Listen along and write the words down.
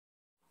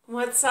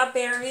What's up,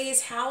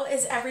 Aries? How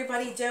is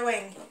everybody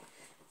doing?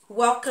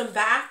 Welcome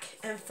back.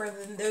 And for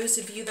those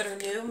of you that are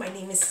new, my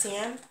name is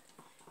Sam,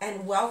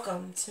 and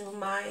welcome to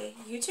my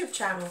YouTube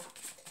channel.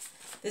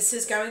 This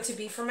is going to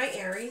be for my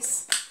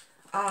Aries.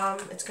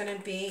 It's going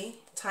to be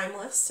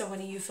timeless, so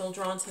when you feel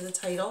drawn to the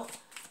title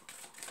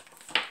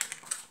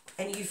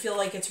and you feel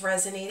like it's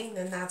resonating,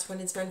 then that's when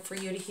it's meant for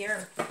you to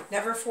hear.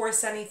 Never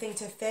force anything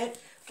to fit,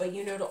 but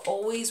you know to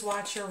always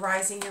watch your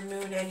rising, your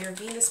moon, and your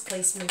Venus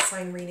placement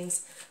sign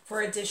readings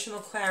for additional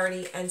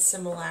clarity and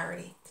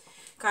similarity.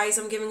 Guys,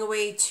 I'm giving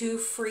away 2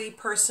 free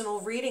personal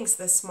readings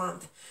this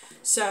month.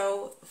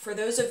 So for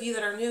those of you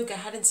that are new, go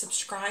ahead and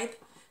subscribe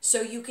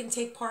so you can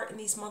take part in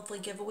these monthly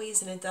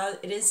giveaways. And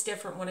it is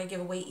different when I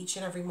give away each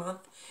and every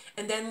month.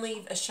 And then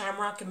leave a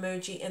shamrock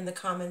emoji in the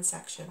comment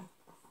section.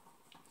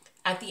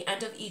 At the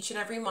end of each and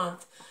every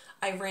month,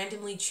 I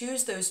randomly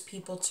choose those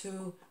people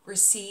to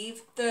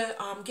receive the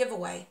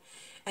giveaway.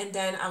 And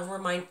then I'll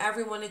remind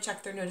everyone to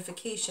check their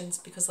notifications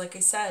because, like I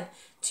said,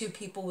 2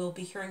 people will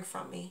be hearing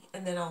from me.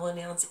 And then I'll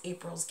announce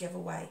April's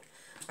giveaway.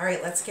 All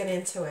right, let's get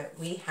into it.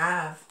 We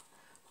have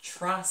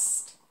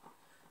trust.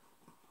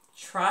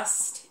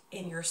 Trust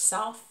in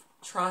yourself.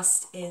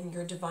 Trust in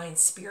your divine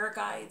spirit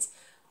guides.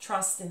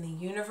 Trust in the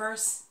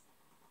universe.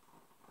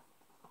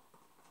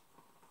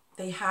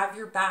 They have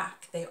your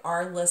back. They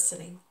are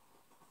listening.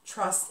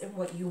 Trust in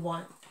what you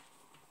want.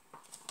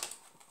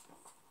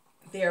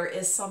 There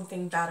is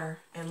something better.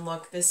 And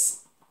look,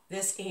 this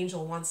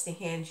angel wants to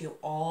hand you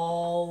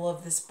all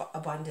of this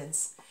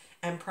abundance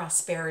and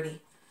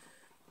prosperity.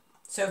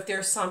 So if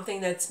there's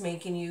something that's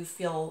making you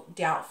feel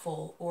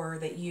doubtful or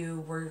that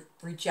you were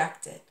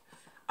rejected,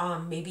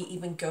 maybe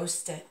even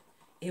ghosted,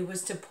 it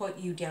was to put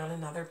you down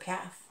another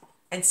path.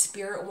 And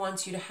Spirit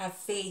wants you to have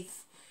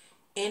faith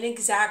in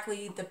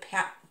exactly the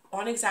path,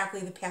 on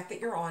exactly the path that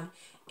you're on,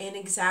 in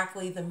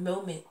exactly the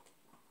moment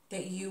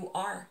that you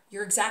are.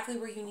 You're exactly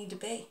where you need to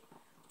be.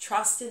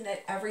 Trust in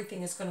that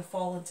everything is going to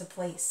fall into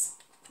place.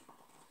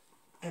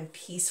 And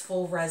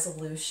peaceful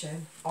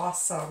resolution.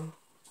 Awesome.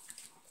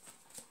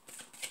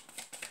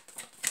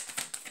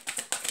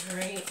 All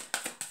right.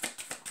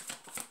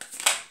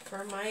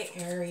 For my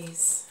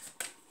Aries.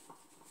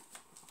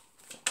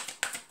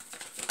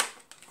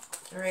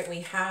 All right,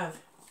 we have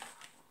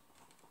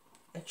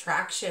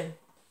attraction.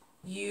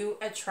 You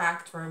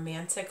attract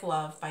romantic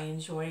love by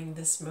enjoying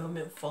this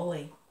moment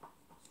fully.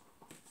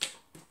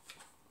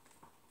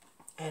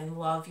 And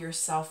love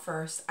yourself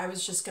first. I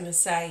was just going to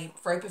say,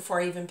 right before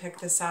I even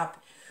picked this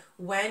up,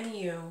 when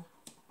you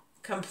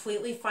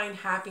completely find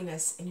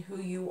happiness in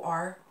who you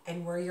are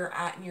and where you're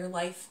at in your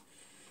life,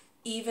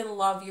 even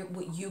love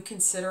what you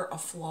consider a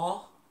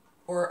flaw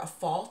or a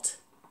fault,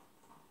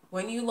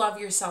 when you love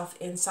yourself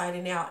inside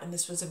and out, and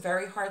this was a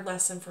very hard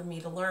lesson for me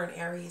to learn,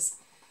 Aries,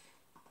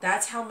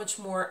 that's how much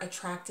more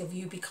attractive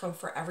you become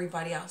for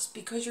everybody else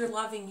because you're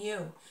loving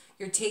you.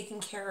 You're taking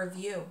care of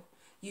you.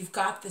 You've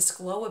got this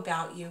glow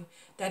about you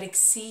that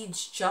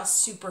exceeds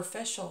just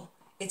superficial.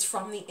 It's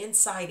from the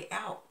inside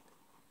out.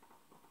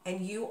 And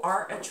you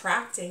are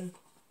attracting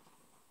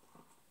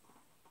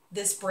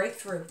this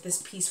breakthrough,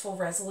 this peaceful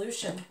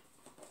resolution.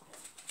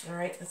 All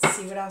right, let's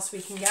see what else we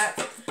can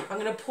get. I'm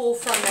going to pull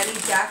from many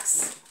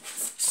decks,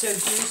 so do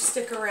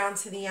stick around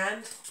to the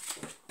end.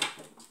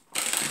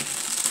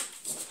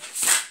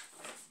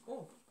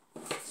 Oh,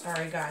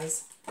 sorry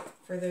guys.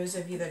 For those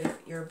of you that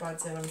have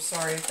earbuds in, I'm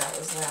sorry if that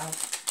was loud.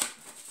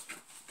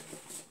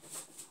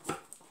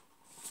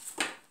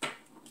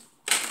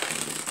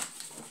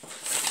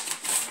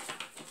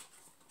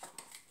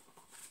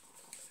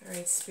 All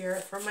right,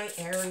 Spirit, for my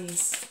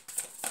Aries,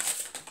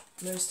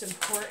 most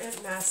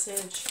important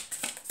message.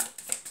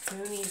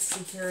 Who needs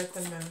to hear it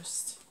the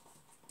most?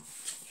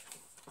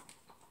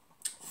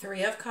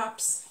 3 of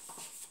Cups.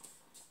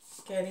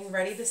 Getting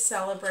ready to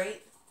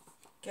celebrate.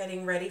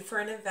 Getting ready for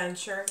an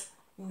adventure.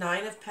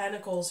 9 of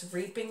Pentacles.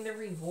 Reaping the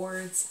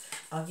rewards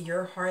of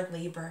your hard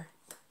labor.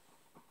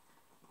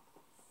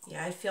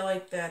 Yeah, I feel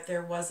like that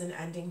there was an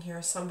ending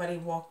here. Somebody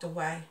walked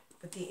away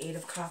with the 8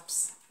 of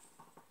Cups.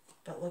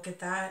 But look at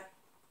that.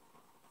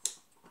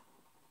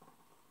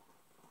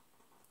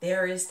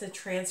 There is the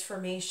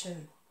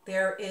transformation.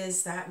 There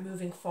is that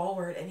moving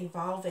forward and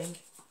evolving.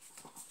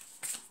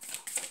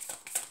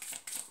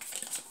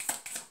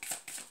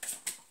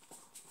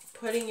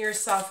 Putting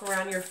yourself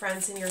around your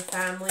friends and your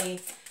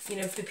family. You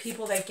know, if the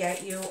people that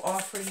get you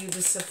offer you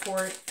the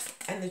support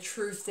and the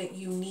truth that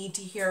you need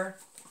to hear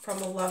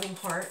from a loving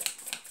heart.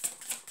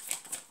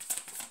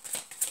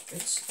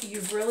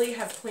 You really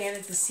have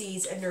planted the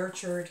seeds and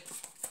nurtured.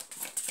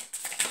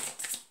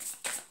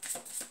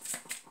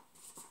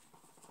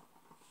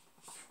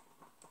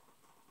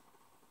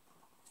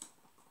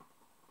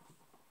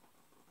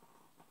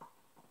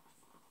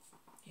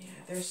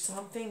 There's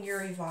something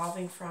you're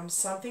evolving from,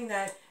 something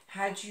that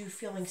had you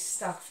feeling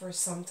stuck for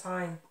some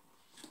time.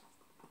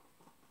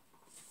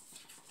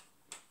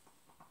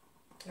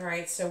 All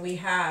right, so we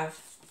have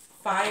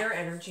fire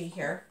energy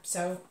here.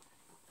 So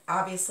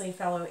obviously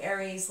fellow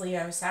Aries,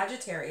 Leo,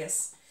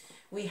 Sagittarius.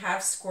 We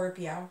have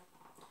Scorpio.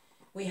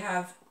 We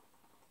have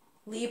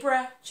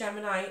Libra,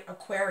 Gemini,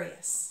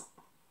 Aquarius.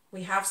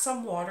 We have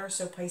some water,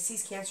 so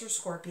Pisces, Cancer,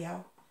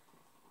 Scorpio.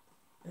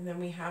 And then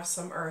we have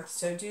some earth.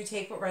 So do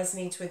take what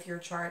resonates with your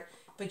chart,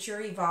 but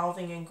you're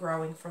evolving and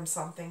growing from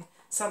something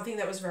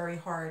that was very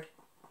hard.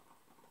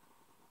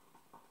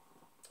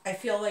 I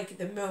feel like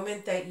the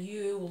moment that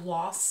you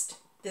lost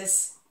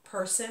this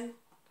person,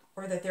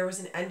 or that there was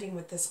an ending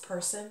with this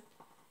person,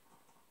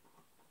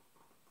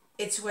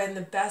 it's when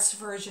the best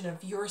version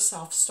of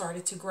yourself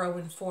started to grow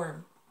and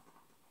form.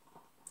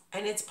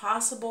 And it's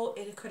possible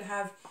it could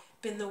have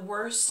been the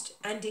worst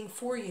ending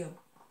for you.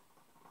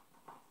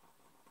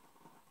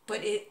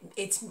 But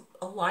it's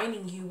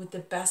aligning you with the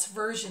best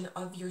version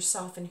of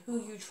yourself and who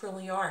you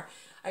truly are.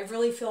 I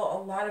really feel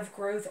a lot of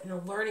growth and a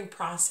learning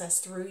process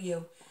through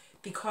you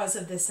because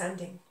of this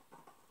ending.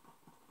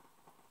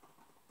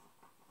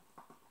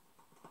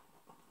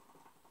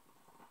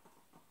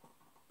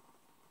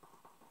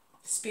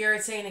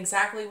 Spirit saying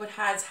exactly what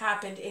has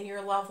happened in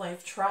your love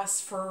life.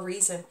 Trust for a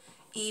reason.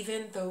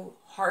 Even the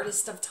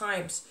hardest of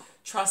times,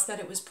 trust that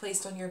it was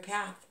placed on your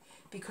path,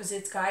 because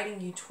it's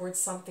guiding you towards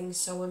something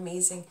so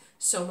amazing,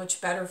 so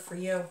much better for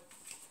you.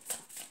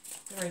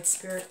 All right,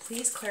 Spirit,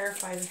 please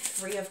clarify the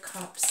Three of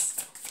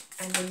Cups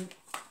and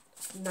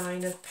the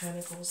Nine of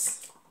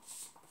Pentacles.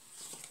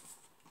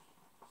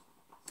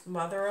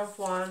 Mother of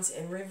Wands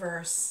in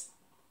reverse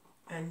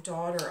and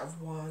Daughter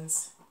of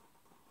Wands.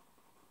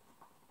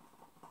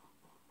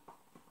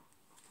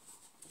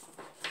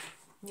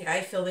 Yeah,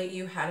 I feel that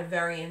you had a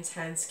very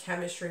intense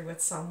chemistry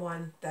with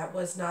someone that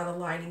was not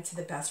aligning to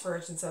the best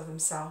versions of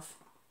themselves.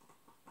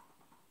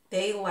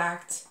 They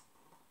lacked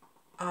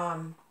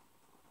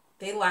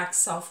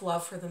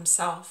self-love for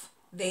themselves.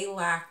 They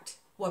lacked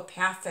what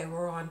path they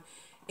were on.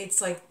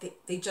 It's like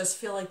they just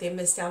feel like they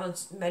missed out on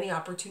many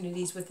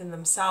opportunities within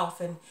themselves,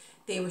 and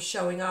they were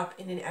showing up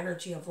in an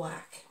energy of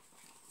lack.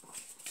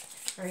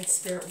 All right,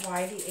 Spirit,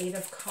 why the Eight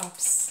of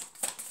Cups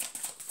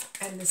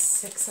and the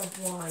Six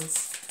of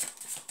Wands?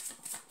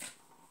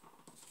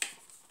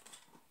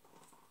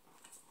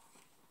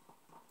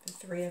 The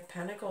Three of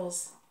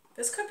Pentacles.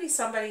 This could be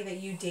somebody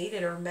that you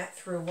dated or met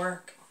through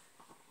work,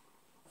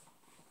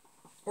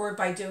 or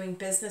by doing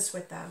business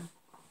with them.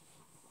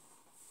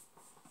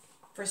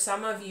 For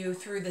some of you,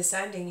 through this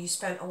ending, you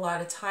spent a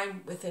lot of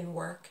time within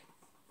work,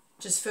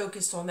 just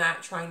focused on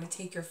that, trying to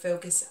take your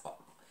focus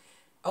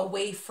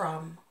away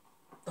from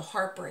the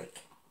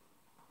heartbreak.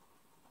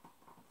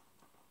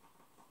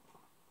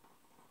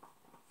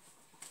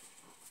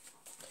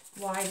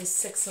 Why the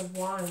Six of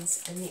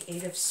Wands and the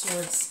Eight of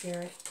Swords,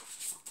 Spirit?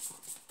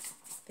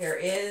 There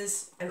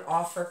is an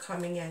offer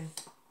coming in.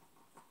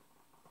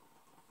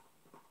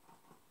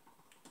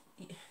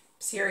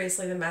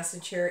 Seriously, the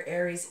message here,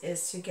 Aries,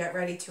 is to get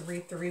ready to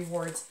reap the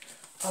rewards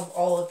of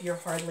all of your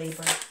hard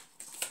labor.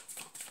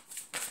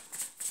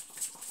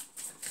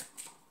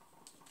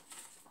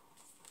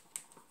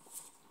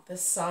 The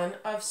Sun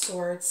of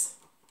Swords,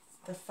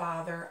 the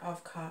Father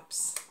of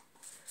Cups.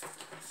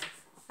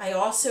 I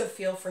also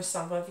feel for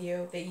some of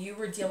you that you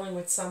were dealing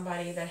with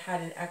somebody that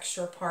had an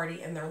extra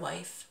party in their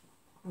life.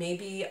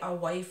 Maybe a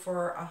wife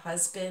or a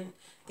husband,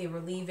 they were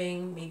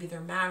leaving, maybe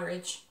their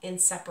marriage, in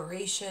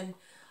separation.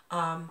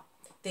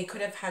 They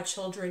could have had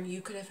children,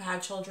 you could have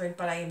had children,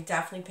 but I am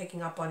definitely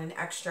picking up on an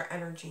extra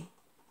energy.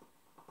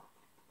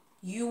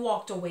 You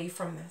walked away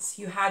from this.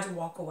 You had to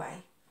walk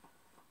away.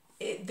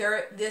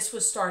 This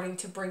was starting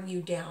to bring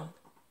you down.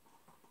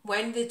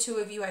 When the two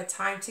of you had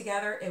time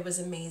together, it was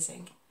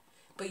amazing.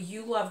 But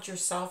you loved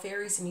yourself,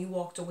 Aries, and you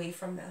walked away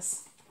from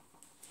this.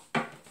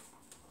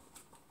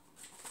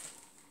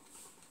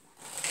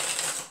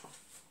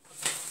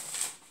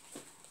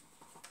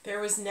 There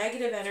was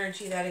negative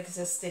energy that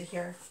existed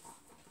here.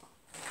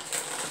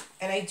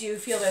 And I do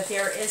feel that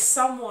there is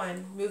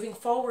someone moving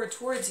forward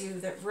towards you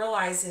that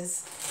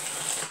realizes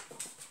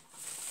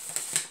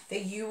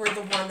that you were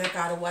the one that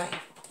got away.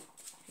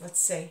 Let's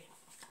see.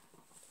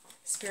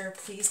 Spirit,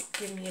 please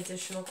give me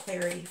additional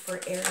clarity for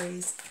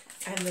Aries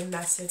and the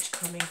message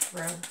coming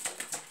through.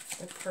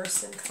 The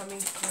person coming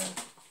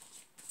through.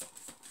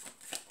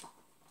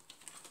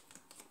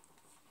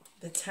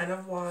 The Ten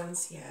of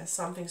Wands, yeah,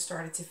 something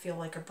started to feel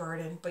like a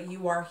burden, but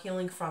you are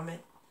healing from it.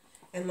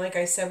 And like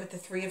I said, with the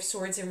Three of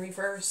Swords in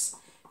reverse,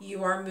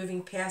 you are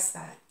moving past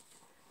that.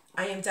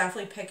 I am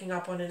definitely picking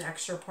up on an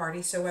extra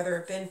party, so whether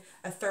it been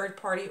a third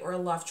party or a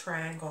love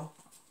triangle.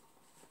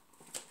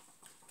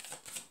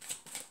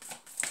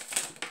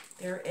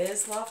 There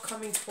is love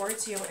coming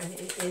towards you, and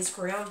it is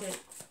grounded.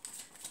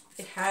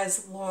 It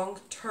has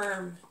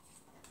long-term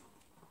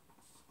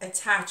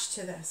attached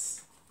to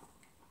this.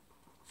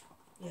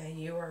 Yeah,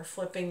 you are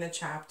flipping the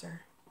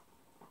chapter.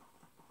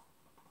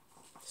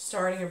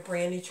 Starting a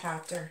brand new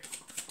chapter.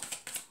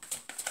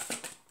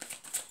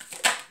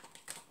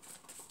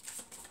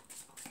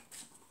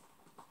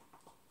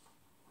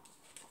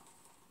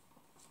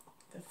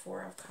 The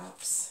Four of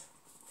Cups.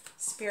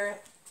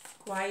 Spirit,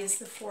 why is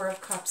the Four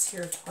of Cups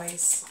here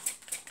twice?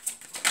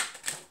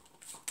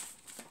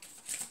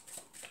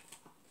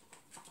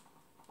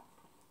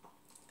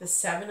 The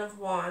Seven of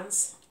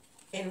Wands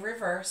in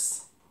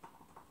reverse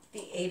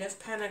the Eight of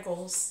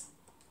Pentacles,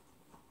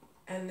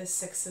 and the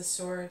Six of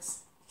Swords.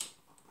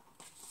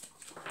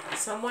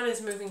 Someone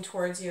is moving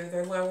towards you.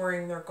 They're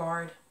lowering their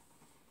guard.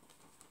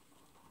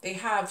 They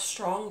have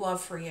strong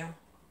love for you.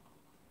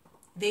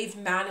 They've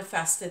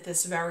manifested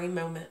this very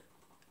moment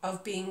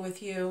of being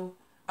with you,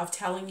 of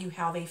telling you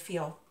how they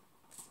feel.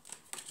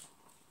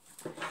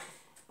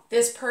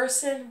 This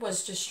person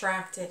was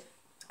distracted.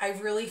 I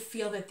really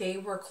feel that they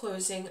were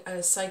closing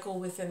a cycle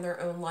within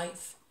their own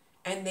life,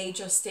 and they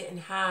just didn't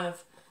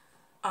have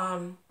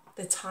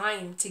the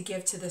time to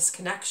give to this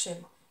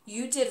connection.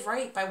 You did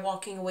right by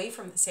walking away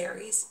from this,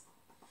 Aries.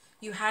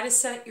 You had to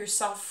set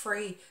yourself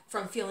free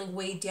from feeling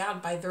weighed down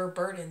by their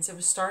burdens. It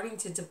was starting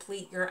to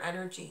deplete your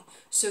energy.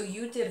 So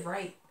you did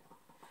right.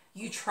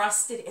 You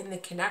trusted in the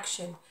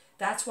connection.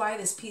 That's why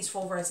this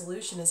peaceful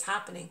resolution is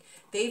happening.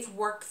 They've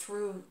worked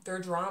through their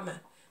drama.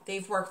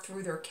 They've worked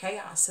through their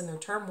chaos and their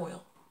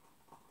turmoil.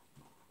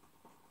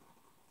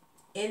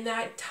 In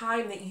that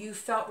time that you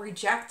felt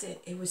rejected,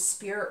 it was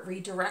Spirit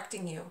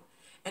redirecting you.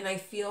 And I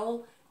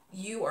feel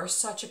you are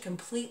such a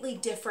completely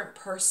different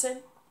person.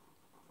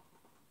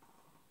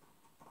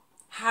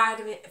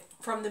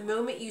 From the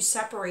moment you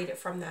separated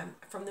from them,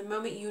 from the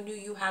moment you knew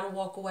you had to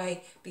walk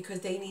away because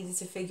they needed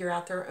to figure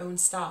out their own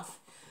stuff,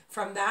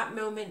 from that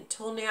moment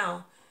till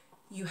now,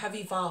 you have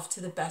evolved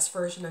to the best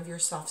version of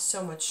yourself.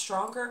 So much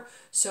stronger,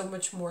 so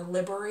much more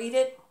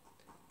liberated.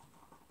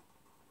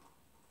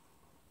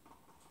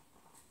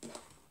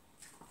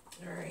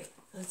 All right,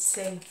 let's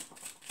see.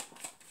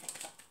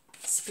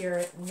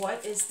 Spirit,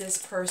 what is this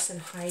person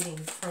hiding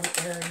from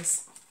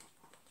Aries?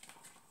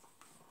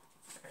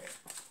 All right.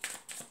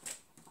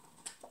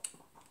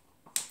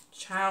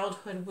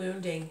 Childhood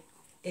wounding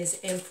is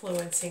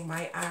influencing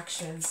my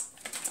actions.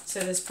 So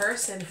this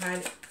person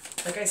had,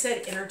 like I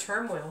said, inner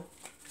turmoil,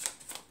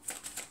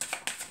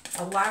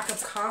 a lack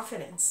of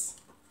confidence,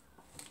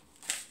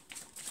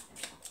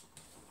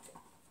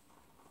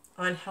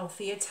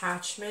 unhealthy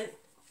attachment.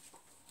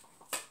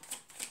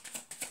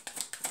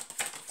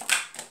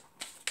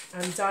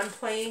 I'm done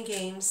playing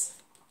games.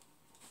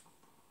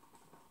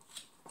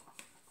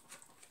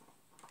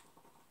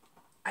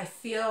 I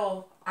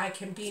feel I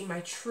can be my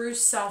true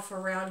self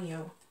around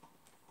you,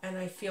 and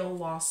I feel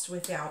lost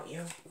without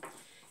you.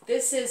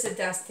 This is a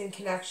destined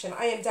connection.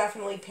 I am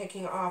definitely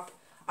picking up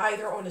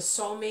either on a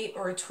soulmate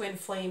or a twin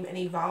flame and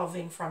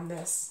evolving from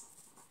this.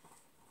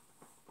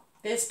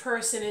 This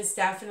person is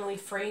definitely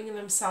freeing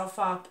themselves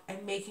up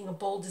and making a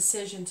bold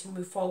decision to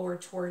move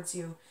forward towards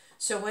you.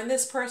 So when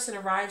this person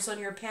arrives on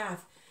your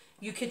path,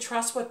 you can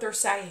trust what they're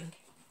saying.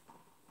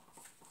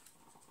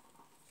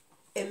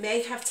 It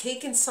may have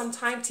taken some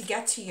time to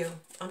get to you.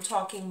 I'm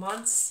talking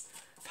months,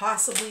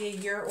 possibly a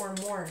year or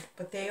more,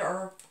 but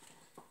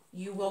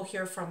you will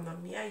hear from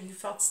them. Yeah, you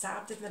felt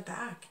stabbed in the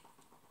back.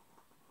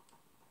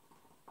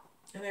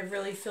 And I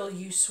really feel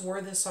you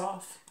swore this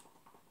off.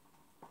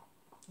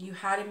 You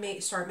had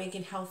to start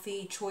making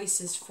healthy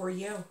choices for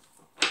you.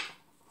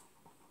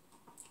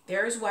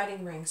 There's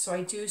wedding rings, so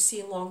I do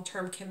see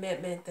long-term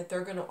commitment that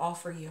they're going to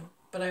offer you.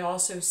 But I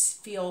also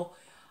feel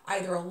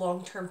either a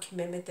long-term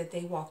commitment that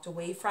they walked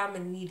away from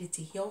and needed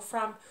to heal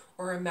from,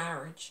 or a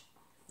marriage.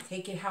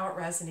 Take it how it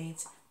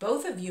resonates.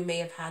 Both of you may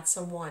have had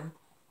someone,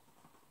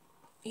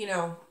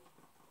 and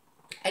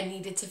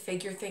needed to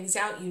figure things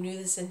out. You knew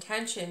this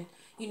intention,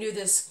 you knew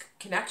this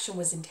connection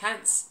was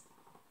intense,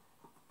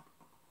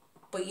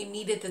 but you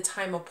needed the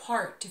time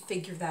apart to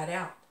figure that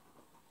out.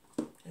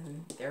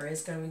 And there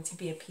is going to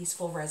be a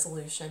peaceful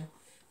resolution.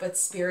 But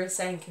Spirit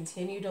saying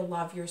continue to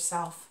love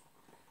yourself.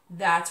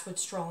 That's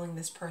what's drawing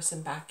this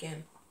person back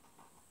in.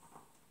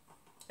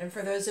 And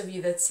for those of you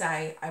that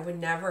say, I would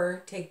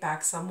never take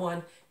back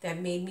someone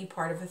that made me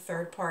part of a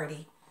third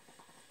party.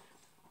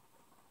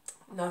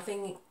 Not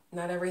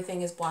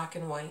everything is black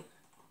and white.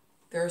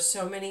 There are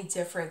so many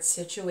different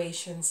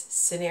situations,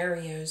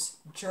 scenarios,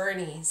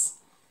 journeys,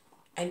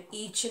 and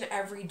each and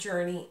every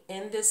journey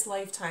in this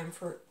lifetime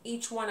for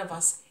each one of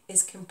us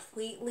is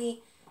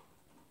completely,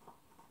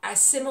 as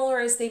similar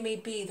as they may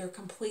be, they're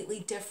completely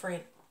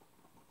different.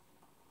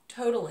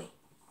 Totally.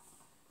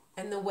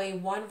 And the way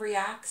one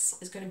reacts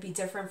is going to be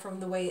different from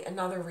the way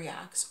another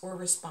reacts or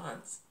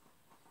responds.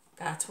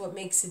 That's what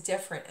makes it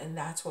different, and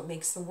that's what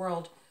makes the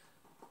world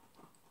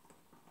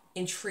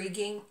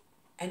intriguing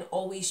and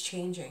always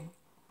changing.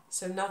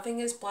 So nothing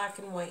is black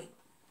and white.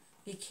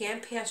 You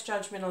can't pass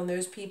judgment on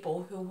those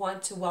people who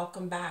want to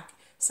welcome back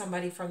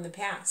somebody from the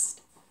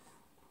past.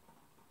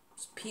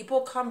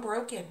 People come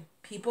broken.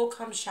 People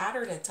come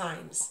shattered at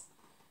times.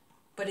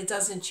 But it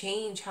doesn't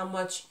change how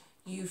much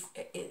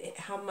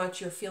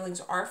your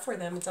feelings are for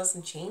them. It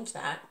doesn't change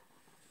that.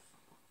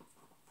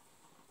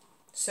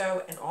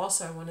 So, and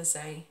also I want to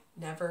say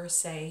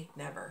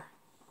never.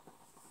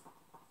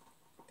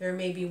 There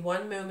may be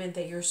one moment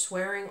that you're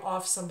swearing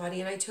off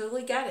somebody, and I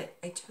totally get it.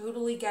 I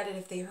totally get it.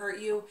 If they hurt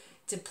you,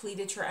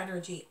 depleted your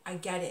energy, I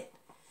get it.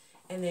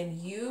 And then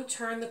you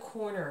turn the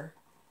corner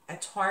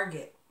at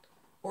Target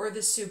or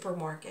the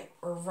supermarket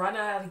or run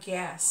out of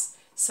gas,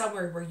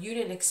 somewhere where you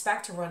didn't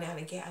expect to run out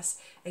of gas,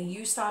 and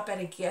you stop at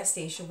a gas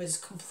station was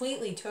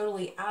completely,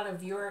 totally out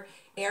of your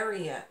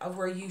area of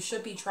where you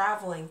should be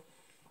traveling,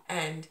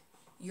 and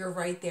you're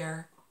right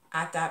there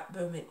at that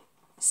moment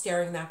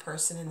staring that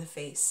person in the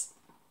face.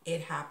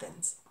 It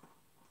happens.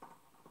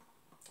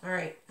 All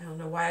right, I don't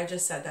know why I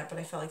just said that, but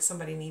I felt like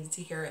somebody needed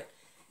to hear it.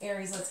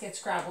 Aries, let's get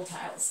Scrabble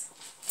tiles.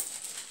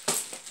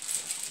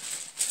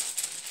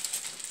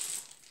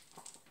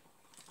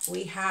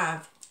 We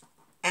have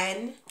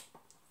N,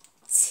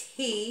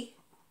 T,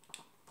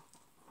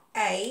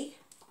 A,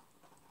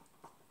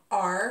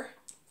 R,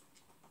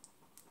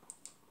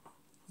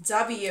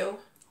 W,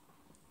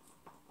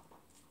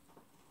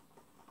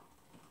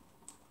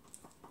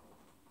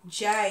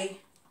 J,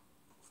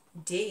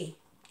 D.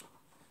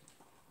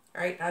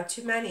 All right, not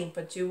too many,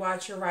 but do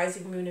watch your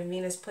rising moon and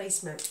Venus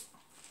placement.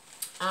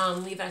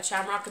 Leave that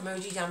shamrock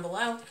emoji down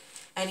below.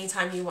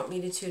 Anytime you want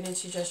me to tune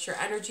into just your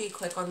energy,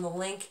 click on the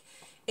link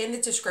in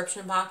the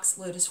description box.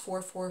 Lotus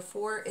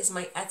 444 is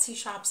my Etsy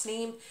shop's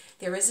name.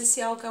 There is a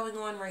sale going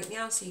on right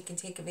now, so you can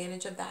take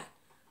advantage of that.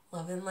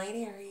 Love and light,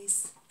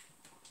 Aries.